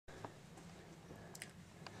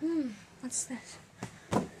What's this?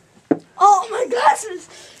 Oh, my glasses!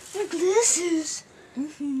 My glasses!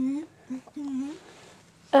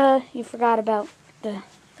 You forgot about the,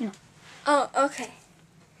 Oh, okay.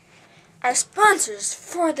 Our sponsors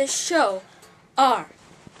for this show are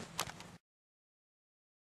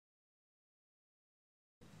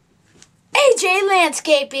AJ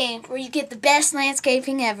Landscaping, where you get the best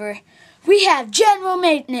landscaping ever. We have general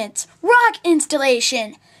maintenance, rock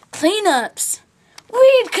installation, cleanups,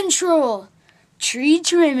 weed control, tree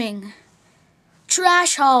trimming,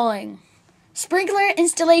 trash hauling, sprinkler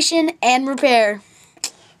installation and repair.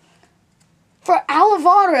 For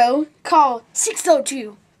Alvaro, call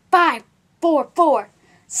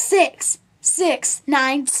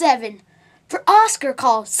 602-544-6697. For Oscar,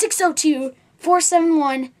 call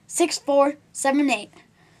 602-471-6478.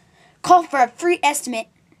 Call for a free estimate.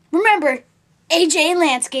 Remember, AJ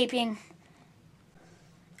Landscaping.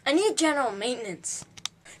 I need general maintenance.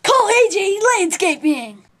 Call AJ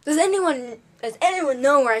Landscaping. Does anyone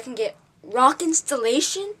know where I can get rock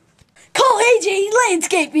installation? Call AJ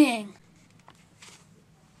Landscaping.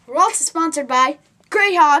 We're also sponsored by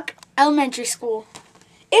Greyhawk Elementary School.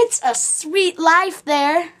 It's a sweet life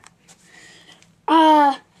there.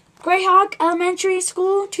 Greyhawk Elementary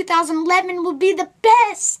School 2011 will be the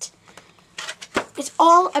best. It's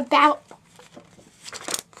all about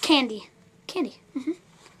candy. Candy.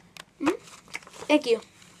 Thank you.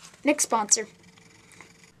 Next sponsor.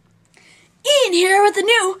 Ian here with the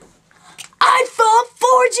new iPhone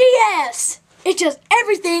 4GS. It does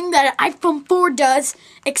everything that an iPhone 4 does,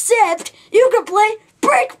 except you can play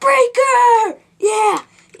Brick Breaker! Yeah.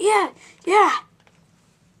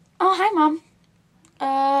 Oh, hi, Mom.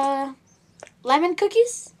 Lemon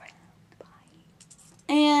cookies?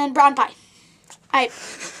 And brown pie. Alright,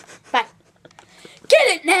 bye. Get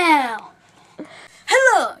it now!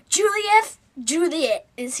 Hello, Juliet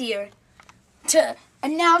is here to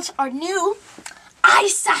announce our new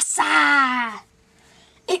iSasa.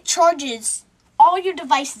 It charges all your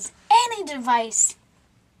devices, any device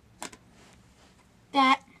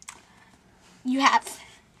that you have.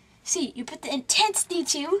 See, you put the Intensity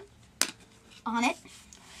 2 on it,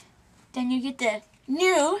 then you get the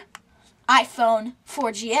new iPhone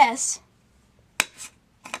 4GS,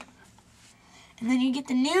 and then you get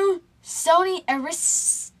the new Sony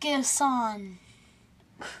Ericsson.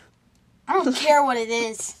 I don't care what it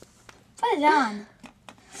is. Put it on.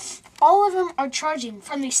 All of them are charging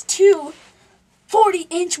from these two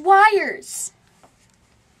 40-inch wires.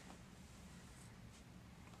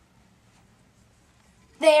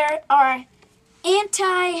 There are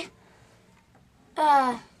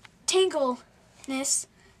anti-tangleness,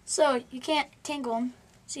 so you can't tangle them.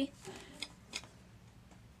 See?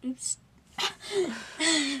 Oops.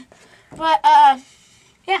 But,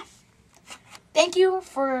 yeah. Thank you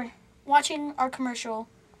for watching our commercial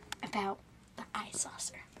about the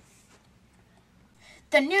iSaucer.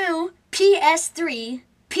 The new PS3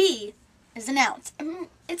 P is announced.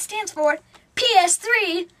 It stands for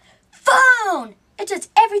PS3 Phone. It does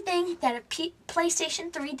everything that a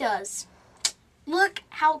PlayStation 3 does. Look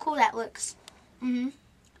how cool that looks. It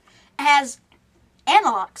has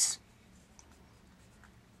analogs.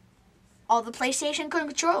 All the PlayStation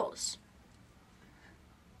controls.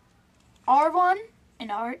 R1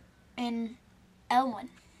 and L1.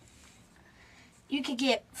 You could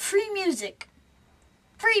get free music,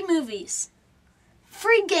 free movies,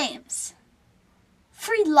 free games,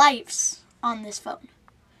 free lives on this phone,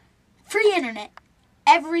 free internet,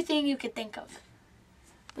 everything you could think of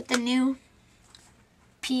with the new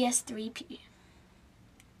PS3P.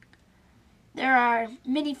 There are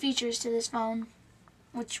many features to this phone,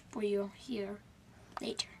 which we'll hear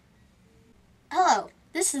later. Hello,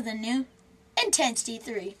 this is the new Intensity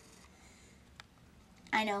 3.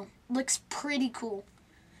 I know, looks pretty cool.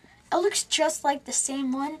 It looks just like the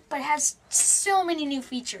same one, but it has so many new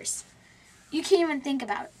features. You can't even think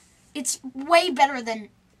about it. It's way better than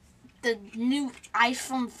the new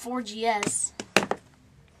iPhone 4GS.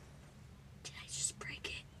 Did I just break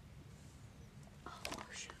it? Oh,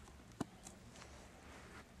 shoot.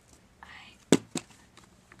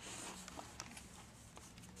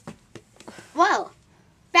 Well,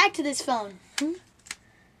 back to this phone.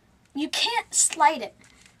 You can't slide it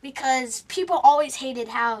because people always hated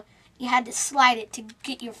how you had to slide it to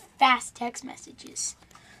get your fast text messages.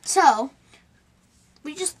 So,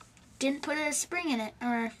 we just didn't put a spring in it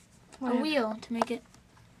or a wheel to make it.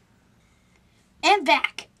 And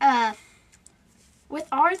back. With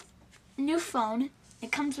our new phone,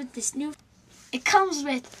 it comes with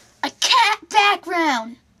a cat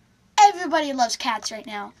background. Everybody loves cats right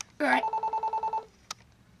now. Right?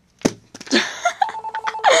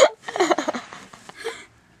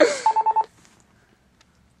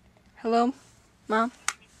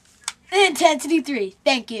 Intensity 3.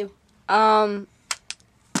 Thank you.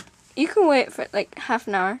 You can wait for like half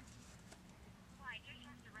an hour.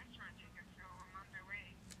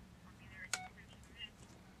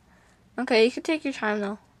 Okay, you can take your time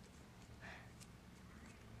though.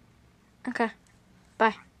 Okay,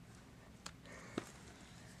 bye.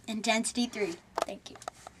 Intensity 3. Thank you.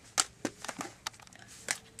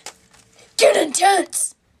 Get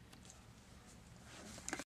intense!